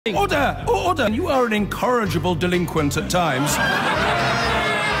Order! Order! You are an incorrigible delinquent at times.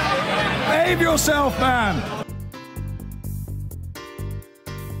 Behave yourself, man!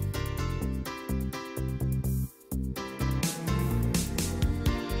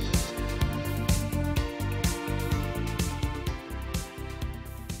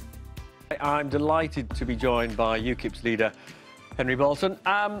 I'm delighted to be joined by UKIP's leader, Henry Bolton.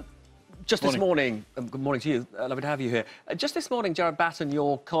 Just this morning, good morning to you, lovely to have you here. Just this morning, Jared Batten,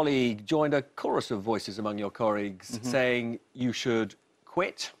 your colleague, joined a chorus of voices among your colleagues saying you should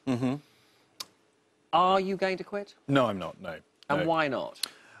quit. Are you going to quit? No, I'm not, no. And why not?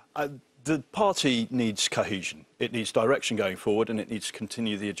 The party needs cohesion. It needs direction going forward, and it needs to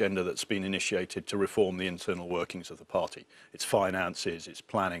continue the agenda that's been initiated to reform the internal workings of the party, its finances, its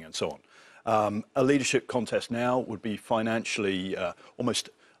planning, and so on. A leadership contest now would be financially almost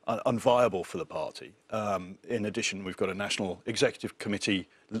unviable for the party. In addition, we've got a National Executive Committee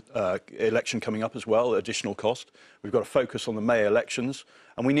election coming up as well, additional cost. We've got to focus on the May elections,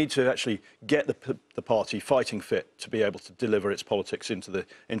 and we need to actually get the party fighting fit to be able to deliver its politics into the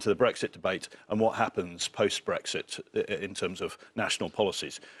Brexit debate and what happens post-Brexit in terms of national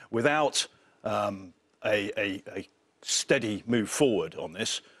policies. Without a steady move forward on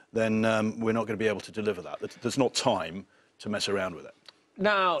this, then we're not going to be able to deliver that. There's not time to mess around with it.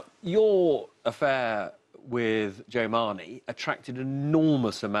 Now, your affair with Jo Marnie attracted an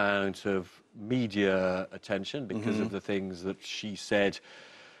enormous amount of media attention because of the things that she said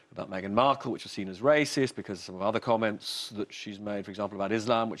about Meghan Markle, which are seen as racist, because of some of other comments that she's made, for example, about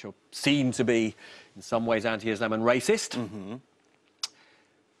Islam, which are seen to be, in some ways, anti-Islam and racist.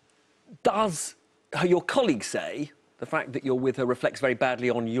 Does your colleagues say the fact that you're with her reflects very badly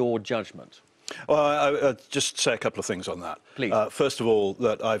on your judgment? Well, I'll just say a couple of things on that. Please. First of all,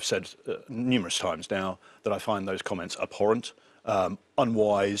 that I've said numerous times now that I find those comments abhorrent,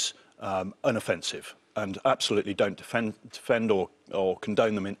 unwise, unoffensive, and absolutely don't defend or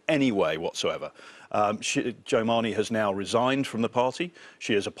condone them in any way whatsoever. Jo Marnie has now resigned from the party.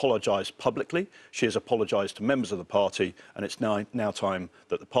 She has apologised publicly. She has apologised to members of the party, and it's now time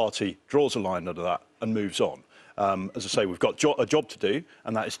that the party draws a line under that and moves on. As I say, we've got a job to do,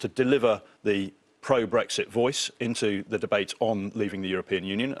 and that is to deliver the pro-Brexit voice into the debate on leaving the European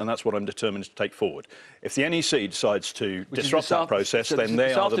Union, and that's what I'm determined to take forward. If the NEC decides to disrupt that process, then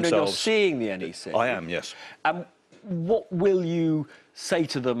they are themselves... You're seeing the NEC? I am, yes. What will you say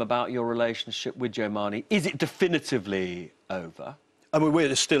to them about your relationship with Jo Marnie? Is it definitively over? I mean,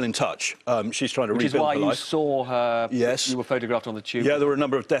 we're still in touch. She's trying to rebuild her life. Which is why you saw her... Yes. You were photographed on the tube. Yeah, there were a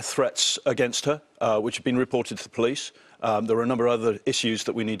number of death threats against her, which have been reported to the police. There were a number of other issues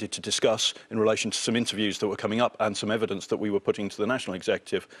that we needed to discuss in relation to some interviews that were coming up and some evidence that we were putting to the National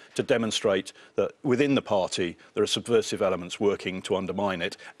Executive to demonstrate that within the party there are subversive elements working to undermine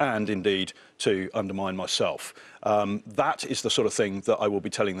it and, indeed, to undermine myself. That is the sort of thing that I will be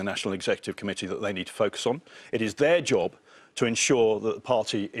telling the National Executive Committee that they need to focus on. It is their job to ensure that the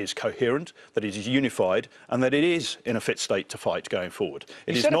party is coherent, that it is unified, and that it is in a fit state to fight going forward.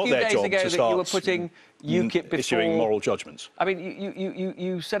 It is not their job to start you were putting UKIP before... issuing moral judgments. I mean,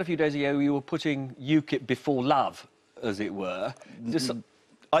 you said a few days ago you were putting UKIP before love, as it were.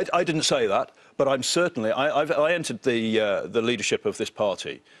 I didn't say that, but I'm certainly... I entered the leadership of this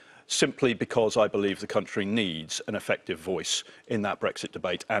party simply because I believe the country needs an effective voice in that Brexit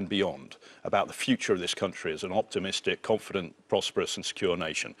debate and beyond about the future of this country as an optimistic, confident, prosperous and secure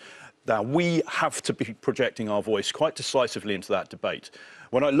nation. Now, we have to be projecting our voice quite decisively into that debate.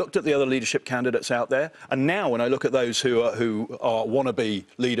 When I looked at the other leadership candidates out there, and now when I look at those who are wannabe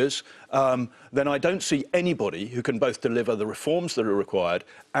leaders, then I don't see anybody who can both deliver the reforms that are required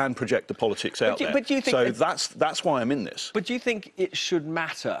and project the politics out there. But do you think that's why I'm in this. But do you think it should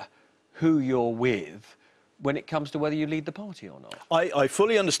matter who you're with when it comes to whether you lead the party or not? I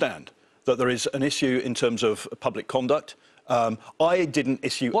fully understand that there is an issue in terms of public conduct. I didn't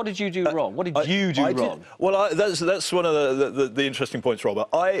issue... What did you do wrong? What did you do wrong? Well, that's one of the interesting points, Robert.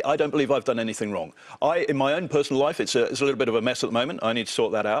 I don't believe I've done anything wrong. In my own personal life, it's a little bit of a mess at the moment. I need to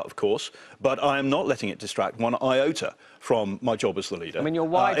sort that out, of course. But I am not letting it distract one iota from my job as the leader. I mean, your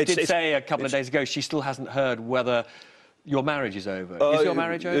wife did say a couple of days ago she still hasn't heard whether your marriage is over. Is your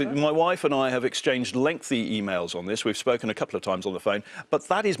marriage over? My wife and I have exchanged lengthy emails on this. We've spoken a couple of times on the phone. But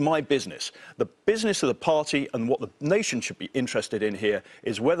that is my business. The business of the party and what the nation should be interested in here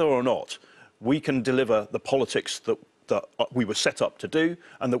is whether or not we can deliver the politics that we were set up to do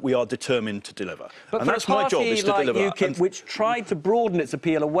and that we are determined to deliver. But and that's my job, is to deliver that. UKIP, which tried to broaden its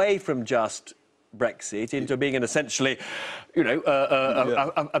appeal away from just Brexit into being an essentially, you know,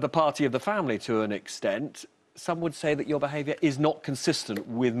 the party of the family to an extent, some would say that your behaviour is not consistent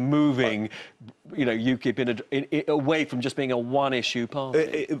with moving, you know, UKIP away from just being a one-issue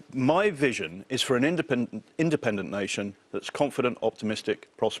party. My vision is for an independent nation that's confident, optimistic,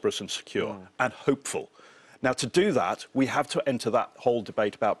 prosperous and secure and hopeful. Now, to do that, we have to enter that whole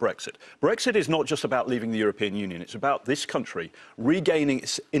debate about Brexit. Brexit is not just about leaving the European Union. It's about this country regaining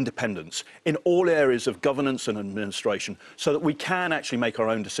its independence in all areas of governance and administration so that we can actually make our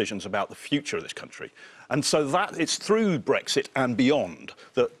own decisions about the future of this country. And so that it's through Brexit and beyond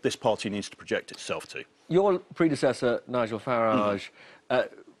that this party needs to project itself to. Your predecessor, Nigel Farage,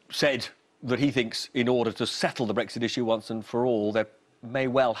 said that he thinks in order to settle the Brexit issue once and for all, there may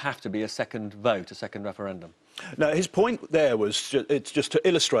well have to be a second vote, a second referendum. Now, his point there was it's just to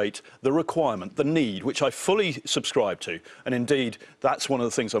illustrate the requirement, the need, which I fully subscribe to, and indeed that's one of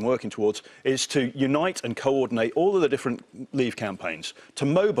the things I'm working towards, is to unite and coordinate all of the different Leave campaigns, to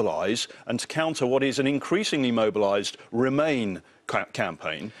mobilise and to counter what is an increasingly mobilised Remain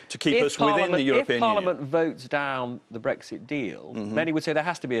campaign to keep us within the European Union. If Parliament votes down the Brexit deal, many would say there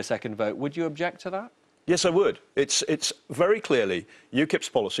has to be a second vote. Would you object to that? Yes, I would. It's very clearly UKIP's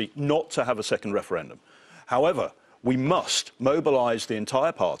policy not to have a second referendum. However, we must mobilise the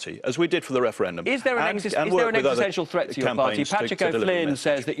entire party, as we did for the referendum. Is there an existential threat to your party? Patrick O'Flynn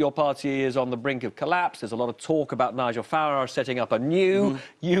says that your party is on the brink of collapse. There's a lot of talk about Nigel Farage setting up a new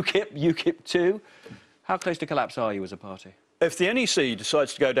UKIP, UKIP 2. How close to collapse are you as a party? If the NEC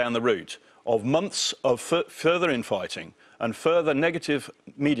decides to go down the route of months of further infighting and further negative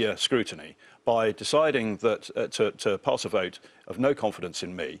media scrutiny by deciding that to pass a vote of no confidence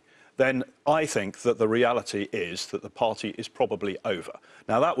in me, then I think that the reality is that the party is probably over.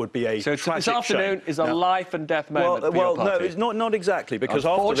 Now, that would be a tragic shame. So this afternoon is a life and death moment for your party. No, it's not exactly, because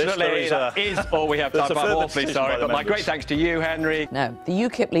after this there is that is all we have time for. I'm awfully sorry, but my great thanks to you, Henry. Now, the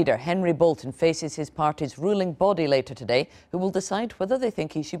UKIP leader, Henry Bolton, faces his party's ruling body later today, who will decide whether they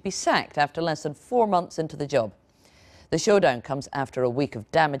think he should be sacked after less than 4 months into the job. The showdown comes after a week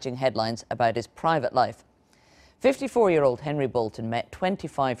of damaging headlines about his private life. 54-year-old Henry Bolton met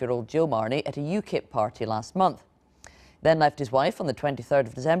 25-year-old Joe Marnie at a UKIP party last month. Then left his wife on the 23rd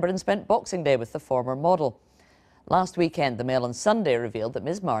of December and spent Boxing Day with the former model. Last weekend, the Mail on Sunday revealed that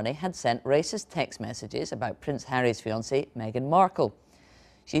Ms Marnie had sent racist text messages about Prince Harry's fiancée, Meghan Markle.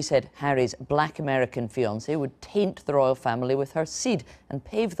 She said Harry's black American fiancée would taint the royal family with her seed and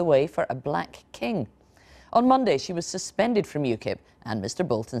pave the way for a black king. On Monday, she was suspended from UKIP, and Mr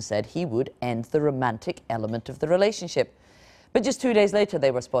Bolton said he would end the romantic element of the relationship. But just 2 days later,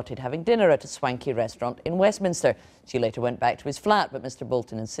 they were spotted having dinner at a swanky restaurant in Westminster. She later went back to his flat, but Mr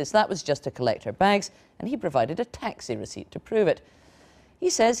Bolton insists that was just to collect her bags, and he provided a taxi receipt to prove it. He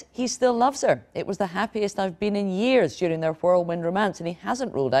says he still loves her. It was the happiest I've been in years during their whirlwind romance, and he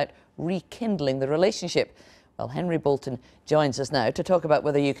hasn't ruled out rekindling the relationship. Well, Henry Bolton joins us now to talk about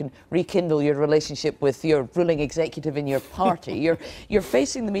whether you can rekindle your relationship with your ruling executive in your party. You're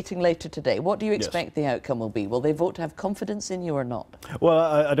facing the meeting later today. What do you expect the outcome will be? Will they vote to have confidence in you or not? Well,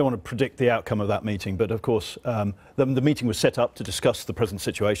 I don't want to predict the outcome of that meeting, but of course the meeting was set up to discuss the present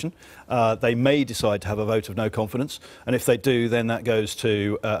situation. They may decide to have a vote of no confidence, and if they do, then that goes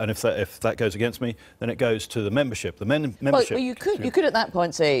to, and if that goes against me, then it goes to the membership. The membership. Well, you could at that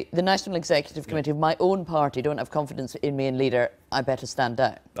point say, the National Executive Committee of my own party don't have confidence in me and leader, I better stand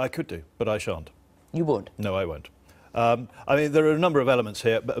down. I could do, but I shan't. You would? No, I won't. I mean, there are a number of elements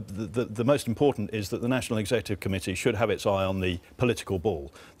here, but the most important is that the National Executive Committee should have its eye on the political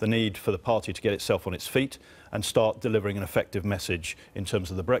ball, the need for the party to get itself on its feet and start delivering an effective message in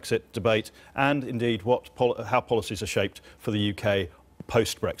terms of the Brexit debate and indeed how policies are shaped for the UK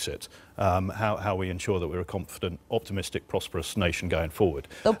post-Brexit, how we ensure that we're a confident, optimistic, prosperous nation going forward.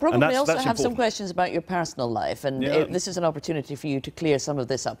 They'll probably also have some questions about your personal life, and this is an opportunity for you to clear some of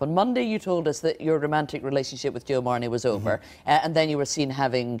this up. On Monday, you told us that your romantic relationship with Joe Marnie was over, and then you were seen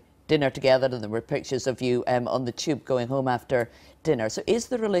having dinner together, and there were pictures of you on the tube going home after dinner. So is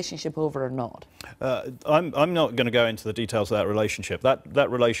the relationship over or not? I'm not going to go into the details of that relationship. That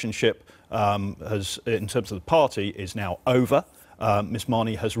relationship, in terms of the party, is now over. Ms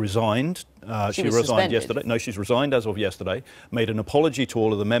Marnie has resigned. She resigned yesterday. No, she's resigned as of yesterday. Made an apology to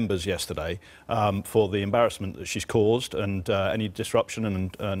all of the members yesterday for the embarrassment that she's caused and any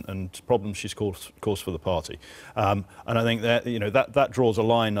disruption and problems she's caused for the party. And I think that that draws a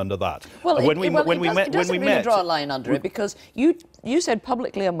line under that. Well, it doesn't really draw a line under it, because you you said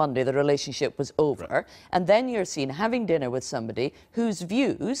publicly on Monday the relationship was over, right. And then you're seen having dinner with somebody whose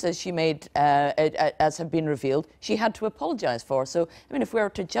views, as she made, as have been revealed, she had to apologise for. So, I mean, if we were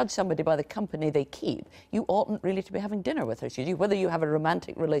to judge somebody by the company they keep, you oughtn't really to be having dinner with her, should you? Whether you have a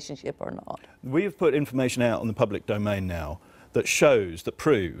romantic relationship or not. We've put information out on the public domain now that shows, that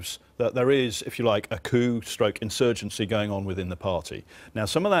proves that there is, if you like, a coup/insurgency going on within the party. Now,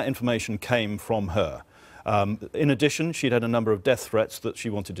 some of that information came from her. In addition, she'd had a number of death threats that she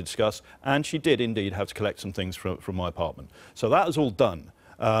wanted to discuss, and she did indeed have to collect some things from my apartment. So that was all done.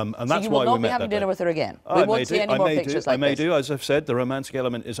 And so that's you will why not we be met having that dinner day. with her again? We won't see any more pictures like this? I may do. As I've said, the romantic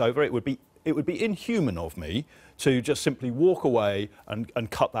element is over. It would be inhuman of me to just simply walk away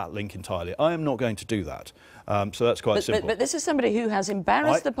and cut that link entirely. I am not going to do that. So that's quite simple. But this is somebody who has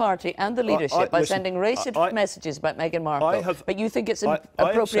embarrassed the party and the leadership by sending racist messages about Meghan Markle. But you think it's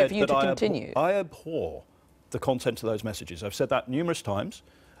appropriate for you to continue? I abhor the content of those messages. I've said that numerous times.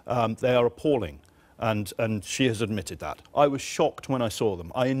 They are appalling. And she has admitted that. I was shocked when I saw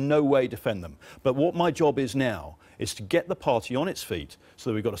them. I in no way defend them. But what my job is now is to get the party on its feet so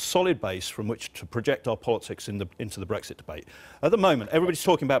that we've got a solid base from which to project our politics into the Brexit debate. At the moment, everybody's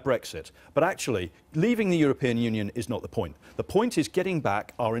talking about Brexit, but actually, leaving the European Union is not the point. The point is getting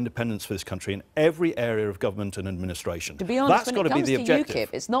back our independence for this country in every area of government and administration. To be honest, that's when got to be the objective.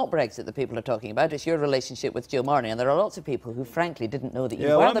 UKIP, it's not Brexit that people are talking about, it's your relationship with Joe Marnie, and there are lots of people who frankly didn't know that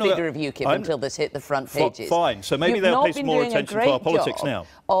you were the leader of UKIP until this hit the front pages. Fine, so maybe they'll pay some more attention to our politics now.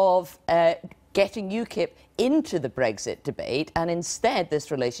 Of getting UKIP into the Brexit debate, and instead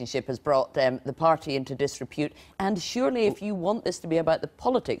this relationship has brought the party into disrepute. And surely if you want this to be about the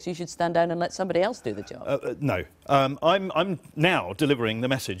politics, you should stand down and let somebody else do the job. No. I'm now delivering the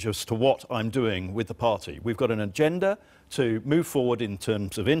message as to what I'm doing with the party. We've got an agenda to move forward in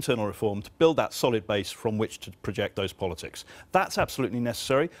terms of internal reform, to build that solid base from which to project those politics. That's absolutely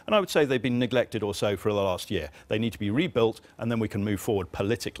necessary, and I would say they've been neglected or so for the last year. They need to be rebuilt, and then we can move forward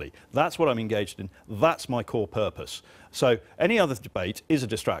politically. That's what I'm engaged in. That's my core purpose. So any other debate is a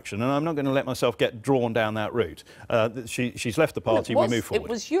distraction, and I'm not going to let myself get drawn down that route. She's left the party, we move forward. It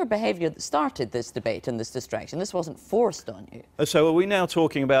was your behaviour that started this debate and this distraction. This wasn't forced on you. So are we now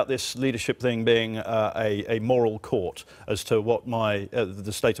talking about this leadership thing being a moral court as to what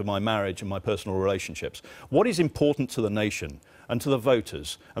the state of my marriage and my personal relationships? What is important to the nation and to the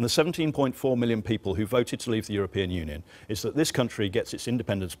voters and the 17.4 million people who voted to leave the European Union is that this country gets its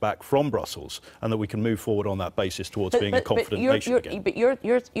independence back from Brussels and that we can move forward on that basis towards being a confident nation again. But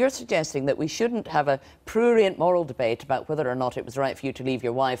you're suggesting that we shouldn't have a prurient moral debate about whether or not it was right for you to leave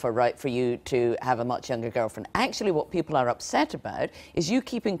your wife or right for you to have a much younger girlfriend. Actually, what people are upset about is you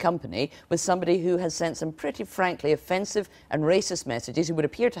keeping company with somebody who has sent some pretty frankly offensive and racist messages, who would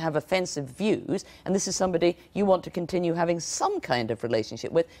appear to have offensive views, and this is somebody you want to continue having some kind of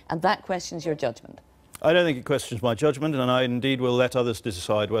relationship with, and that questions your judgment. I don't think it questions my judgment, and I indeed will let others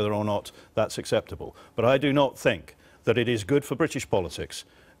decide whether or not that's acceptable. But I do not think that it is good for British politics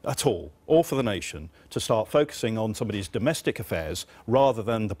at all, or for the nation, to start focusing on somebody's domestic affairs rather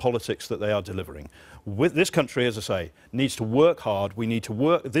than the politics that they are delivering. With this country, as I say, needs to work hard.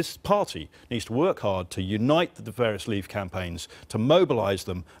 This party needs to work hard to unite the various Leave campaigns, to mobilise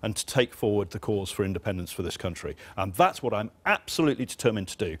them and to take forward the cause for independence for this country. And that's what I'm absolutely determined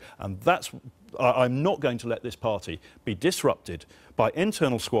to do. And I'm not going to let this party be disrupted by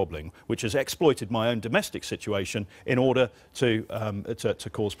internal squabbling, which has exploited my own domestic situation in order to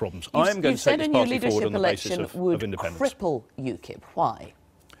cause problems. I am going to take this party forward on the basis of independence. Cripple UKIP. Why?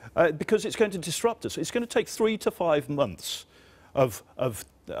 Because it's going to disrupt us. It's going to take 3 to 5 months of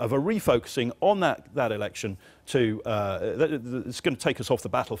a refocusing on that election to it's going to take us off the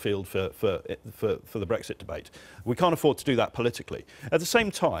battlefield for the Brexit debate. We can't afford to do that politically. At the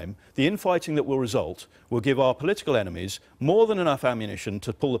same time, the infighting that will result will give our political enemies more than enough ammunition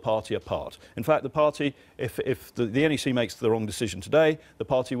to pull the party apart. In fact, the party, if the NEC makes the wrong decision today, the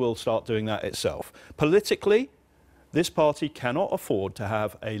party will start doing that itself. Politically, this party cannot afford to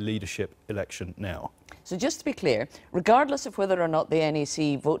have a leadership election now. So just to be clear, regardless of whether or not the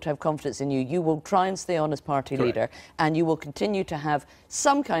NEC vote to have confidence in you, you will try and stay on as party leader, and you will continue to have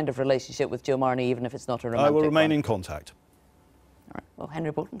some kind of relationship with Joe Marnie, even if it's not a romantic one. I will remain in contact. All right. Well,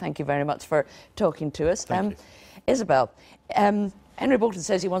 Henry Bolton, thank you very much for talking to us. Thank you. Isabel, Henry Bolton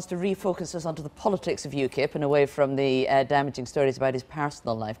says he wants to refocus us onto the politics of UKIP and away from the damaging stories about his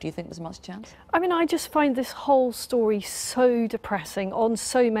personal life. Do you think there's much chance? I mean, I just find this whole story so depressing on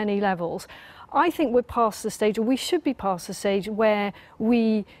so many levels. I think we're past the stage, or we should be past the stage, where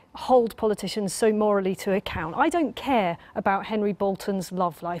we hold politicians so morally to account. I don't care about Henry Bolton's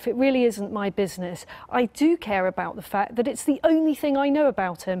love life. It really isn't my business. I do care about the fact that it's the only thing I know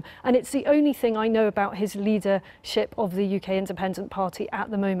about him, and it's the only thing I know about his leadership of the UK Independent Party at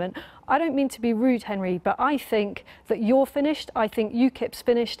the moment. I don't mean to be rude, Henry, but I think that you're finished, I think UKIP's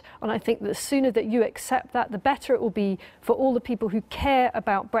finished, and I think that the sooner that you accept that, the better it will be for all the people who care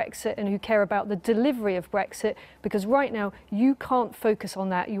about Brexit and who care about the delivery of Brexit, because right now you can't focus on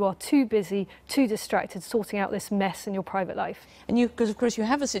that. You are too busy, too distracted, sorting out this mess in your private life. And because of course you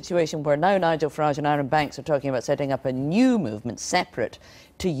have a situation where now Nigel Farage and Aaron Banks are talking about setting up a new movement separate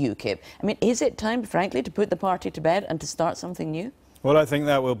to UKIP. I mean, is it time, frankly, to put the party to bed and to start something new? Well, I think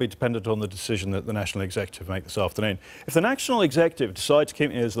that will be dependent on the decision that the National Executive make this afternoon. If the National Executive decides to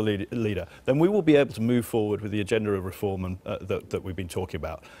keep me as the leader, then we will be able to move forward with the agenda of reform that we've been talking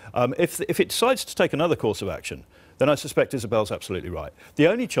about. If it decides to take another course of action, then I suspect Isabel's absolutely right. The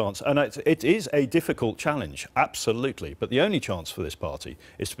only chance, and it is a difficult challenge, absolutely, but the only chance for this party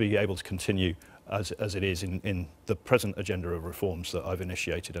is to be able to continue as it is in the present agenda of reforms that I've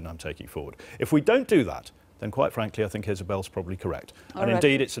initiated and I'm taking forward. If we don't do that, then quite frankly, I think Isabel's probably correct. And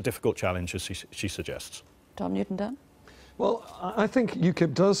indeed, it's a difficult challenge, as she suggests. Tom Newton-Dunn? Well, I think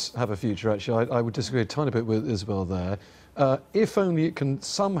UKIP does have a future, actually. I would disagree a tiny bit with Isabel there. If only it can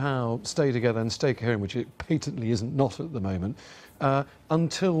somehow stay together and stay coherent, which it patently isn't not at the moment,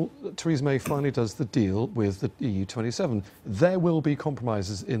 until Theresa May finally does the deal with the EU27. There will be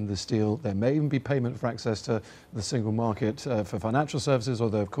compromises in this deal. There may even be payment for access to the single market for financial services,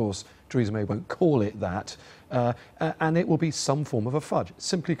 although, of course, Theresa May won't call it that. And it will be some form of a fudge,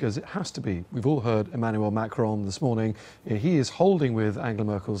 simply because it has to be. We've all heard Emmanuel Macron this morning. He is holding with Angela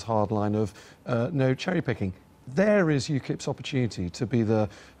Merkel's hard line of no cherry picking. There is UKIP's opportunity to be the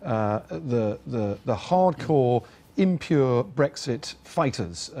hardcore, impure Brexit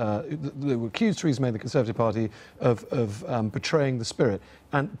fighters. They were accused Theresa May and the Conservative Party of betraying the spirit.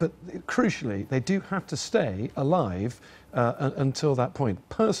 But crucially, they do have to stay alive until that point.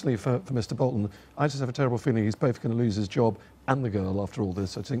 Personally, for Mr. Bolton, I just have a terrible feeling he's both going to lose his job and the girl after all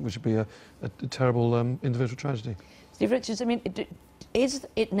this. I think which would be a terrible individual tragedy. Steve Richards, I mean, is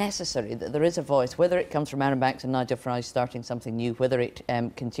it necessary that there is a voice, whether it comes from Aaron Banks and Nigel Farage starting something new, whether it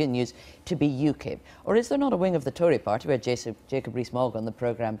continues to be UKIP, or is there not a wing of the Tory party, where Jacob Rees-Mogg on the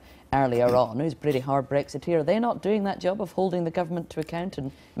programme earlier on, who's a pretty hard Brexiteer, are they not doing that job of holding the government to account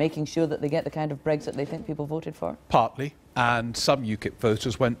and making sure that they get the kind of Brexit they think people voted for? Partly, and some UKIP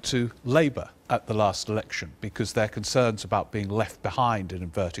voters went to Labour at the last election because their concerns about being left behind, in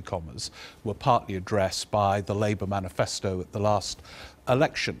inverted commas, were partly addressed by the Labour manifesto at the last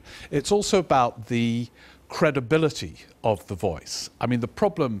election. It's also about the credibility of the voice. I mean, the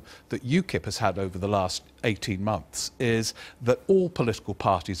problem that UKIP has had over the last 18 months is that all political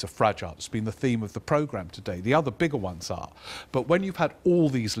parties are fragile. It's been the theme of the programme today. The other bigger ones are. But when you've had all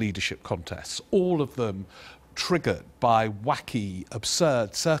these leadership contests, all of them triggered by wacky,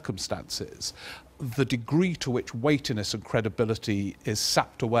 absurd circumstances, the degree to which weightiness and credibility is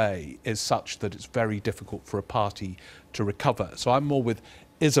sapped away is such that it's very difficult for a party to recover. So I'm more with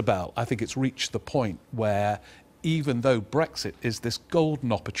Isabel. I think it's reached the point where, even though Brexit is this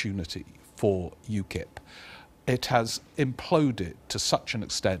golden opportunity for UKIP, it has imploded to such an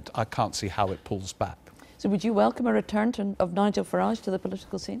extent I can't see how it pulls back. So would you welcome a return of Nigel Farage to the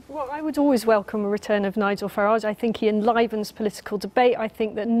political scene? Well, I would always welcome a return of Nigel Farage. I think he enlivens political debate. I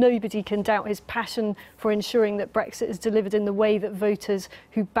think that nobody can doubt his passion for ensuring that Brexit is delivered in the way that voters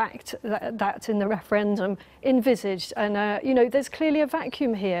who backed that in the referendum envisaged. And, you know, there's clearly a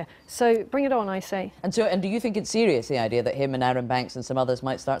vacuum here. So bring it on, I say. And do you think it's serious, the idea that him and Aaron Banks and some others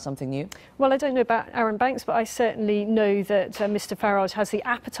might start something new? Well, I don't know about Aaron Banks, but I certainly know that Mr Farage has the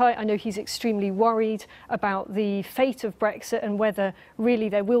appetite. I know he's extremely worried about the fate of Brexit and whether really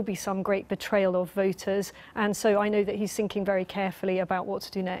there will be some great betrayal of voters. And so I know that he's thinking very carefully about what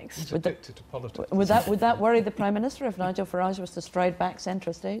to do next. He's addicted to politics. Would that worry the Prime Minister if Nigel Farage was to stride back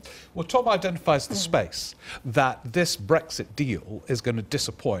centre stage? Well, Tom identifies the space that this Brexit deal is going to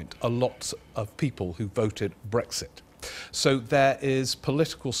disappoint a lot of people who voted Brexit. So there is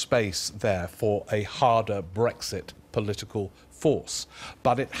political space there for a harder Brexit political force.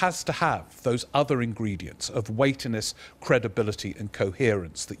 But it has to have those other ingredients of weightiness, credibility and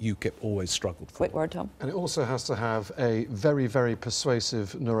coherence that UKIP always struggled for. Quick word, Tom. And it also has to have a very, very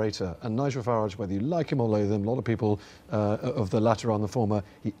persuasive narrator. And Nigel Farage, whether you like him or loathe him, a lot of people of the latter on the former,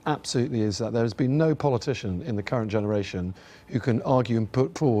 he absolutely is that. There has been no politician in the current generation who can argue and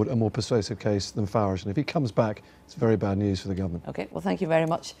put forward a more persuasive case than Farage. And if he comes back, it's very bad news for the government. OK, well, thank you very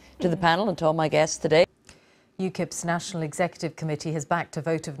much to the panel and to all my guests today. UKIP's National Executive Committee has backed a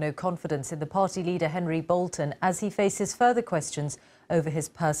vote of no confidence in the party leader Henry Bolton as he faces further questions over his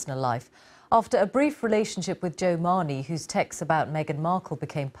personal life. After a brief relationship with Joe Marnie, whose texts about Meghan Markle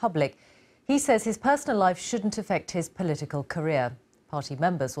became public, he says his personal life shouldn't affect his political career. Party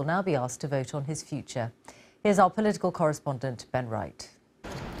members will now be asked to vote on his future. Here's our political correspondent, Ben Wright.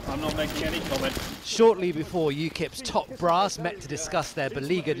 I'm not making any comment. Shortly before UKIP's top brass met to discuss their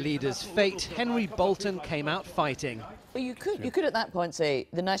beleaguered leader's fate, Henry Bolton came out fighting. Well, you could at that point say,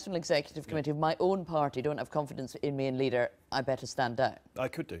 the National Executive Committee of my own party don't have confidence in me and leader, I better stand down. I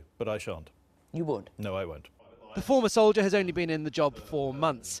could do, but I shan't. You would? No, I won't. The former soldier has only been in the job 4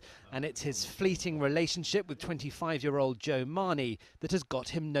 months, and it's his fleeting relationship with 25-year-old Joe Marnie that has got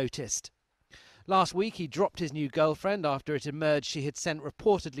him noticed. Last week, he dropped his new girlfriend after it emerged she had sent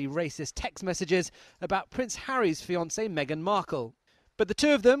reportedly racist text messages about Prince Harry's fiancée Meghan Markle. But the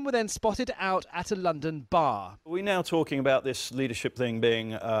two of them were then spotted out at a London bar. Are we now talking about this leadership thing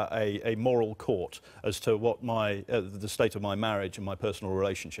being a moral court as to what the state of my marriage and my personal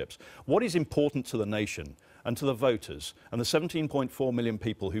relationships? What is important to the nation and to the voters and the 17.4 million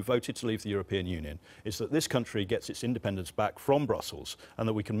people who voted to leave the European Union is that this country gets its independence back from Brussels and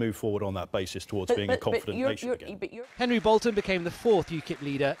that we can move forward on that basis towards being a confident nation again. Henry Bolton became the 4th UKIP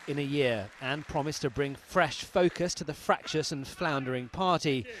leader in a year and promised to bring fresh focus to the fractious and floundering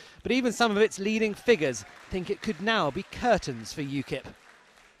party. But even some of its leading figures think it could now be curtains for UKIP.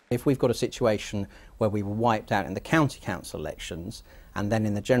 If we've got a situation where we were wiped out in the county council elections and then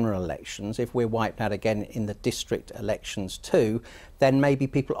in the general elections, if we're wiped out again in the district elections too, then maybe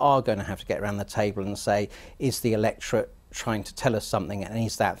people are going to have to get around the table and say, is the electorate trying to tell us something, and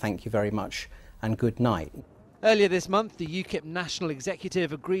is that thank you very much and good night? Earlier this month, the UKIP National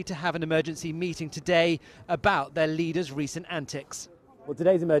Executive agreed to have an emergency meeting today about their leader's recent antics. Well,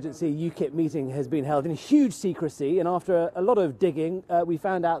 today's emergency UKIP meeting has been held in huge secrecy, and after a lot of digging, we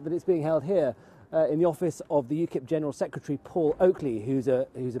found out that it's being held here in the office of the UKIP General Secretary Paul Oakley, who's a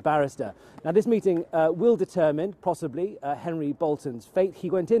barrister. Now, this meeting will determine, possibly, Henry Bolton's fate. He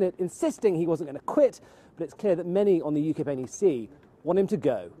went in it insisting he wasn't going to quit, but it's clear that many on the UKIP NEC want him to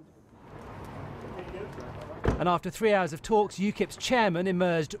go. And after 3 hours of talks, UKIP's chairman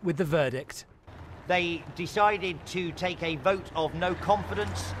emerged with the verdict. They decided to take a vote of no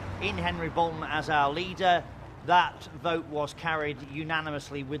confidence in Henry Bolton as our leader. That vote was carried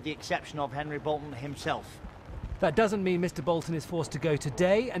unanimously with the exception of Henry Bolton himself. That doesn't mean Mr Bolton is forced to go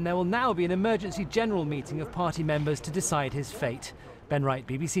today, and there will now be an emergency general meeting of party members to decide his fate. Ben Wright,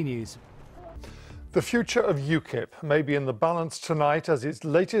 BBC News. The future of UKIP may be in the balance tonight as its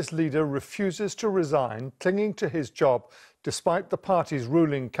latest leader refuses to resign, clinging to his job despite the party's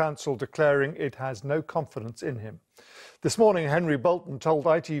ruling council declaring it has no confidence in him. This morning, Henry Bolton told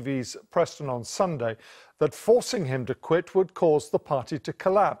ITV's Peston on Sunday that forcing him to quit would cause the party to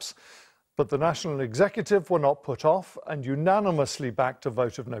collapse. But the National Executive were not put off and unanimously backed a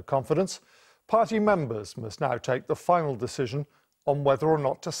vote of no confidence. Party members must now take the final decision on whether or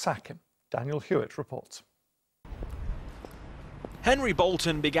not to sack him. Daniel Hewitt reports. Henry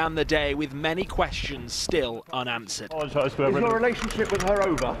Bolton began the day with many questions still unanswered. Is your relationship with her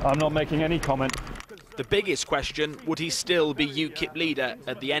over? I'm not making any comment. The biggest question, would he still be UKIP leader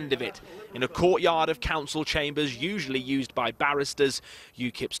at the end of it? In a courtyard of council chambers usually used by barristers,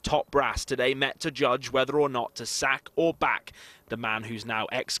 UKIP's top brass today met to judge whether or not to sack or back the man whose now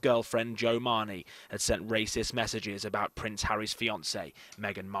ex-girlfriend Joe Marnie had sent racist messages about Prince Harry's fiancée,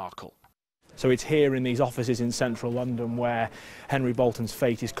 Meghan Markle. So it's here in these offices in central London where Henry Bolton's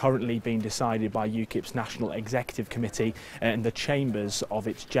fate is currently being decided by UKIP's National Executive Committee in the chambers of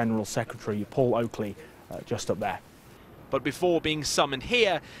its General Secretary, Paul Oakley, just up there. But before being summoned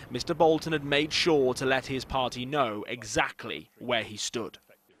here, Mr Bolton had made sure to let his party know exactly where he stood.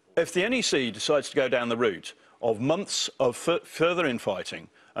 If the NEC decides to go down the route of months of further infighting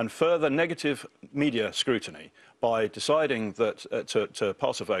and further negative media scrutiny by deciding that to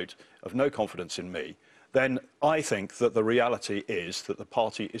pass a vote of no confidence in me, then I think that the reality is that the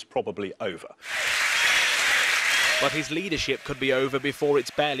party is probably over. But his leadership could be over before it's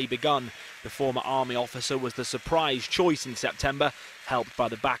barely begun. The former army officer was the surprise choice in September, helped by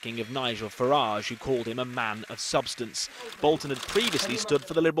the backing of Nigel Farage, who called him a man of substance. Bolton had previously stood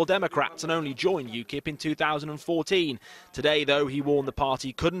for the Liberal Democrats and only joined UKIP in 2014. Today, though, he warned the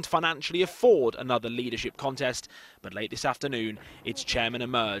party couldn't financially afford another leadership contest. But late this afternoon, its chairman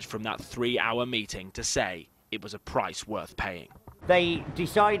emerged from that 3-hour meeting to say it was a price worth paying. They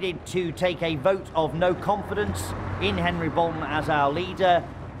decided to take a vote of no confidence in Henry Bolton as our leader.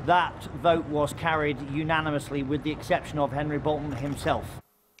 That vote was carried unanimously with the exception of Henry Bolton himself.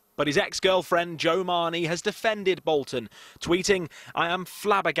 But his ex-girlfriend Jo Marnie has defended Bolton, tweeting, "I am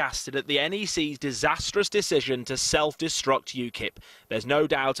flabbergasted at the NEC's disastrous decision to self-destruct UKIP. There's no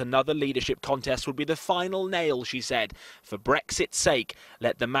doubt another leadership contest would be the final nail," she said. "For Brexit's sake,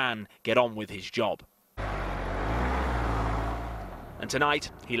 let the man get on with his job." And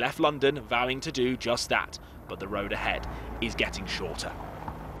tonight, he left London vowing to do just that. But the road ahead is getting shorter.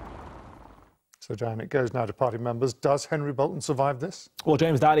 So, Jan, it goes now to party members. Does Henry Bolton survive this? Well,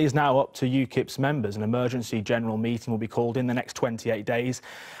 James, that is now up to UKIP's members. An emergency general meeting will be called in the next 28 days,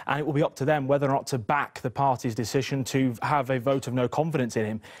 and it will be up to them whether or not to back the party's decision to have a vote of no confidence in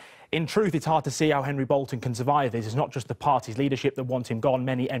him. In truth, it's hard to see how Henry Bolton can survive this. It's not just the party's leadership that want him gone.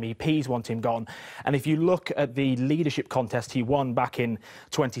 Many MEPs want him gone. And if you look at the leadership contest he won back in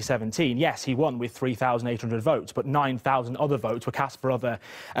 2017, yes, he won with 3,800 votes, but 9,000 other votes were cast for other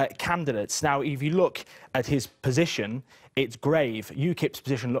candidates. Now, if you look at his position, it's grave. UKIP's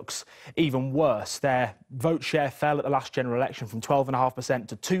position looks even worse. Their vote share fell at the last general election from 12.5%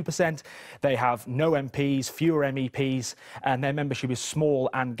 to 2%. They have no MPs, fewer MEPs, and their membership is small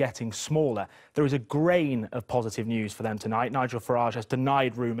and getting smaller. There is a grain of positive news for them tonight. Nigel Farage has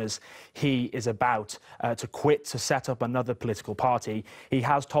denied rumours he is about to quit to set up another political party. He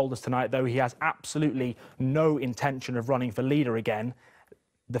has told us tonight, though, he has absolutely no intention of running for leader again.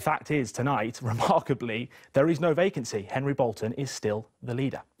 The fact is, tonight, remarkably, there is no vacancy. Henry Bolton is still the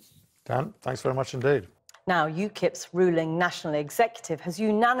leader. Dan, thanks very much indeed. Now, UKIP's ruling national executive has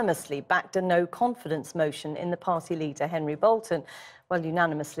unanimously backed a no-confidence motion in the party leader, Henry Bolton. Well,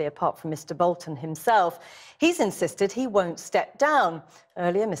 unanimously, apart from Mr Bolton himself. He's insisted he won't step down.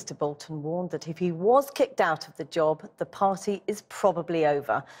 Earlier, Mr Bolton warned that if he was kicked out of the job, the party is probably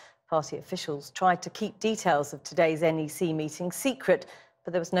over. Party officials tried to keep details of today's NEC meeting secret,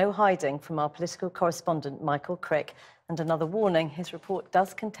 but there was no hiding from our political correspondent, Michael Crick. And another warning, his report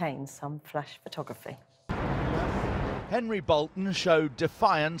does contain some flash photography. Henry Bolton showed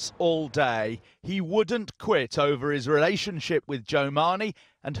defiance all day. He wouldn't quit over his relationship with Jo Marnie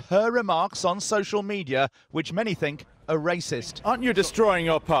and her remarks on social media, which many think are racist. Aren't you destroying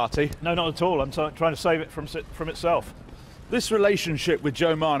your party? No, not at all. I'm trying to save it from itself. This relationship with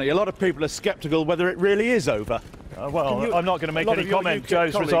Jo Marnie, a lot of people are sceptical whether it really is over. Well, I'm not going to make any comment.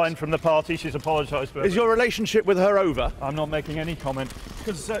 Jo's resigned from the party. She's apologised for it. Is your relationship with her over? I'm not making any comment.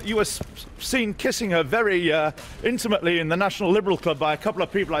 Because you were seen kissing her very intimately in the National Liberal Club by a couple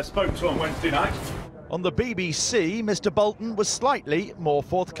of people I spoke to on Wednesday night. On the BBC, Mr Bolton was slightly more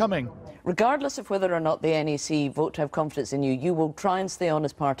forthcoming. Regardless of whether or not the NEC vote to have confidence in you, you will try and stay on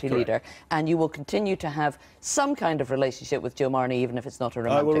as party leader, and you will continue to have some kind of relationship with Jo Marnie, even if it's not a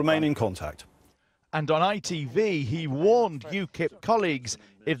romantic I will remain one. in contact. And on ITV, he warned UKIP colleagues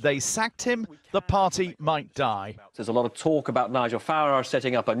if they sacked him, the party might die. There's a lot of talk about Nigel Farage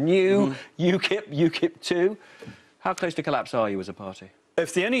setting up a new UKIP, UKIP 2. How close to collapse are you as a party?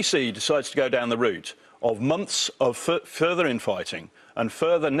 If the NEC decides to go down the route of months of further infighting and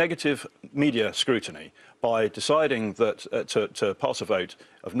further negative media scrutiny by deciding that to pass a vote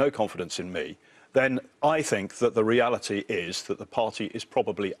of no confidence in me, then I think that the reality is that the party is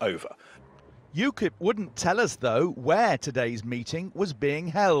probably over. UKIP wouldn't tell us, though, where today's meeting was being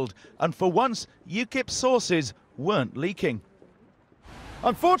held. And for once, UKIP sources weren't leaking.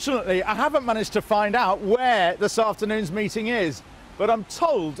 Unfortunately, I haven't managed to find out where this afternoon's meeting is, but I'm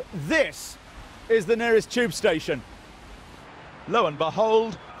told this is the nearest tube station. Lo and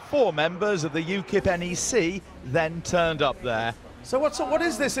behold, 4 members of the UKIP NEC then turned up there. So what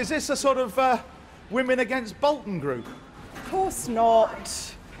is this? Is this a sort of Women Against Bolton group? Of course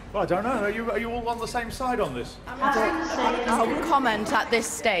not. Well, I don't know. Are you all on the same side on this? I will comment at this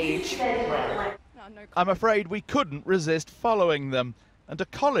stage. I'm afraid we couldn't resist following them, and a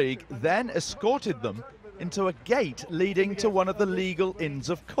colleague then escorted them into a gate leading to one of the legal inns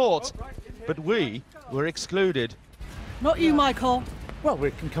of court. But we were excluded. Not you, Michael. Well,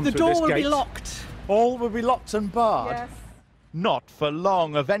 we can come through this gate. The door will be locked. All will be locked and barred? Yes. Not for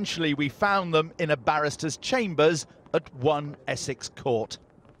long. Eventually, we found them in a barrister's chambers at 1 Essex Court.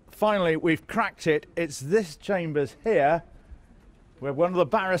 Finally, we've cracked it. It's this chambers here, where one of the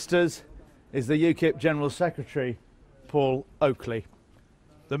barristers is the UKIP General Secretary, Paul Oakley.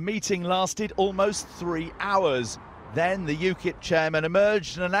 The meeting lasted almost 3 hours. Then the UKIP chairman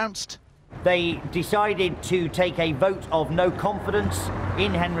emerged and announced they decided to take a vote of no confidence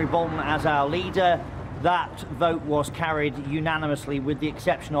in Henry Bolton as our leader. That vote was carried unanimously with the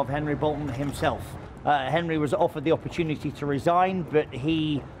exception of Henry Bolton himself. Henry was offered the opportunity to resign, but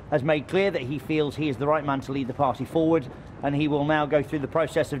he has made clear that he feels he is the right man to lead the party forward, and he will now go through the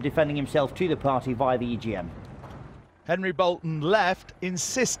process of defending himself to the party via the EGM. Henry Bolton left,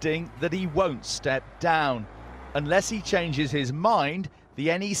 insisting that he won't step down. Unless he changes his mind, the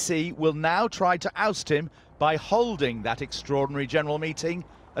NEC will now try to oust him by holding that extraordinary general meeting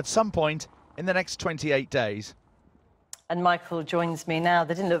at some point in the next 28 days. And Michael joins me now.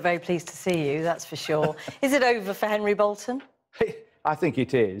 They didn't look very pleased to see you, that's for sure. Is it over for Henry Bolton? I think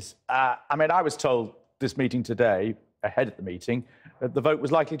it is. I mean, I was told this meeting today, ahead of the meeting, that the vote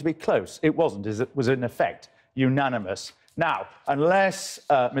was likely to be close. It wasn't. It was, in effect, unanimous. Now, unless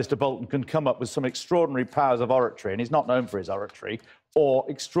Mr. Bolton can come up with some extraordinary powers of oratory, and he's not known for his oratory, or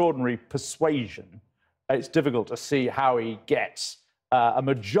extraordinary persuasion, it's difficult to see how he gets a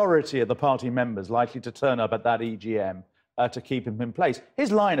majority of the party members likely to turn up at that EGM to keep him in place.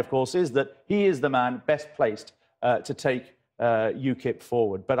 His line, of course, is that he is the man best placed to take UKIP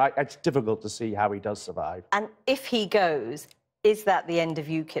forward, but it's difficult to see how he does survive. And if he goes, is that the end of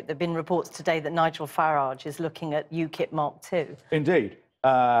UKIP? There have been reports today that Nigel Farage is looking at UKIP Mark II. Indeed.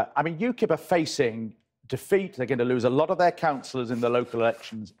 I mean, UKIP are facing defeat. They're going to lose a lot of their councillors in the local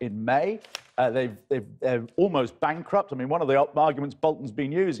elections in May. They're almost bankrupt. I mean, one of the arguments Bolton's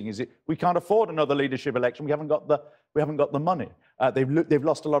been using is we can't afford another leadership election. We haven't got the money. They've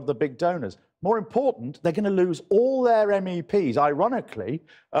lost a lot of the big donors. More important, they're going to lose all their MEPs. Ironically,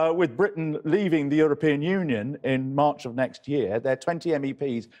 with Britain leaving the European Union in March of next year, their 20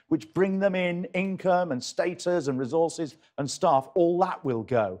 MEPs, which bring them in income and status and resources and staff, all that will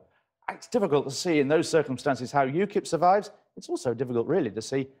go. It's difficult to see in those circumstances how UKIP survives. It's also difficult, really, to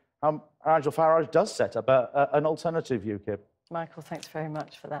see how Nigel Farage does set up an alternative UKIP. Michael, thanks very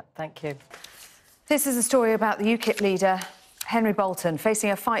much for that. Thank you. This is a story about the UKIP leader, Henry Bolton,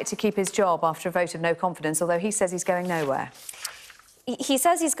 facing a fight to keep his job after a vote of no confidence, although he says he's going nowhere. He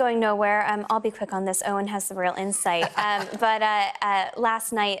says he's going nowhere. I'll be quick on this. Owen has the real insight. But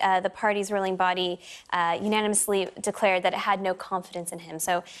last night, the party's ruling body unanimously declared that it had no confidence in him.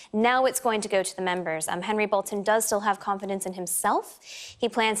 So now it's going to go to the members. Henry Bolton does still have confidence in himself. He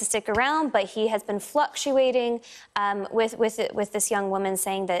plans to stick around, but he has been fluctuating with this young woman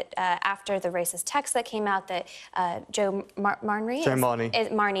saying that after the racist text that came out that Joe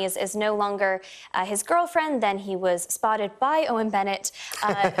Marnie is no longer his girlfriend. Then he was spotted by Owen Bennett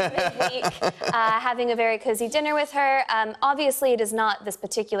midweek, having a very cozy dinner with her. Obviously, it is not this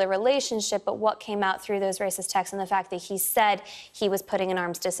particular relationship, but what came out through those racist texts and the fact that he said he was putting an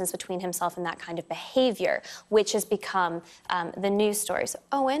arm's distance between himself and that kind of behaviour, which has become the news story. So,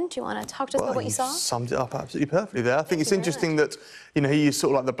 Owen, do you want to talk to us about what you saw? Summed it up absolutely perfectly there. I think it's interesting that, you know, he is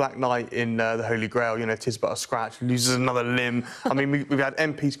sort of like the Black Knight in the Holy Grail, you know, 'tis but a scratch, loses another limb. I mean, we've had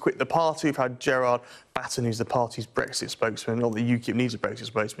MPs quit the party. We've had Gerard Batten, who's the party's Brexit spokesman, or the UKIP needs a Brexit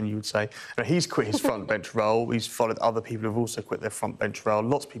spokesman, you would say. And he's quit his front bench role. He's followed other people who've also quit their front bench role.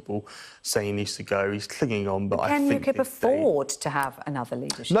 Lots of people saying he needs to go. He's clinging on, but I think... Can UKIP afford to have another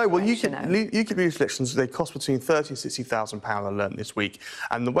leadership No, well, election? UKIP leadership elections, they cost between £30,000 and £60,000, I learnt this week.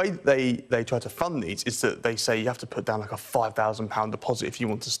 And the way they try to fund these is that they say you have to put down like a £5,000 deposit if you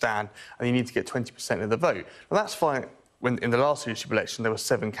want to stand, and you need to get 20% of the vote. Well, that's fine. When in the last leadership election, there were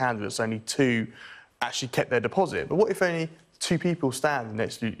 7 candidates, only 2 actually kept their deposit. But what if only 2 people stand in the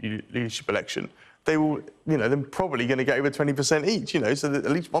next leadership election? They will, you know, they're probably going to get over 20% each, you know, so that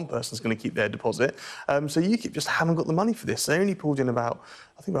at least one person's going to keep their deposit. So UKIP just haven't got the money for this. They only pulled in about,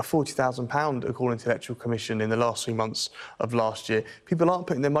 I think, about £40,000, according to the Electoral Commission, in the last 3 months of last year. People aren't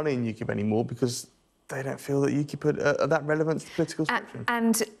putting their money in UKIP anymore because they don't feel that UKIP are that relevant to the political spectrum.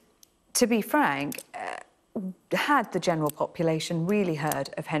 And to be frank, had the general population really heard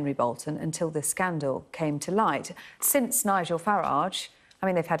of Henry Bolton until this scandal came to light? Since Nigel Farage, I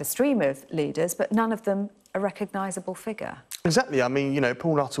mean, they've had a stream of leaders, but none of them a recognisable figure. Exactly. I mean, you know,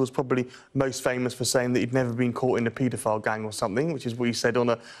 Paul Nuttall was probably most famous for saying that he'd never been caught in a paedophile gang or something, which is what he said on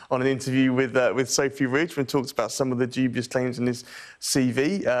an interview with Sophie Ridge when he talks about some of the dubious claims in his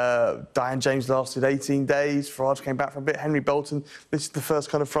CV. Diane James lasted 18 days. Farage came back for a bit. Henry Bolton, this is the first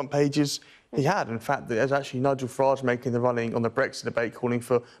kind of front pages he had. In fact, there's actually Nigel Farage making the running on the Brexit debate, calling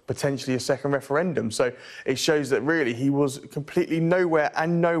for potentially a second referendum. So it shows that really he was completely nowhere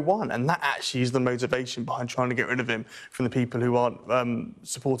and no one. And that actually is the motivation behind trying to get rid of him from the people who aren't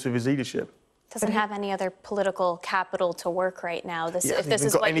supportive of his leadership. Doesn't have any other political capital to work right now. If this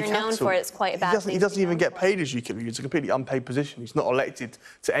is what you're known for, it's quite a bad thing. He doesn't even get paid as UKIP. It's a completely unpaid position. He's not elected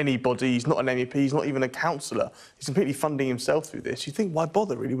to anybody. He's not an MEP. He's not even a councillor. He's completely funding himself through this. You think, why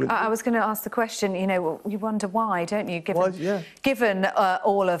bother, really? I was going to ask the question, you know, you wonder why, don't you, given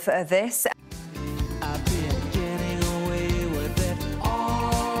all of this?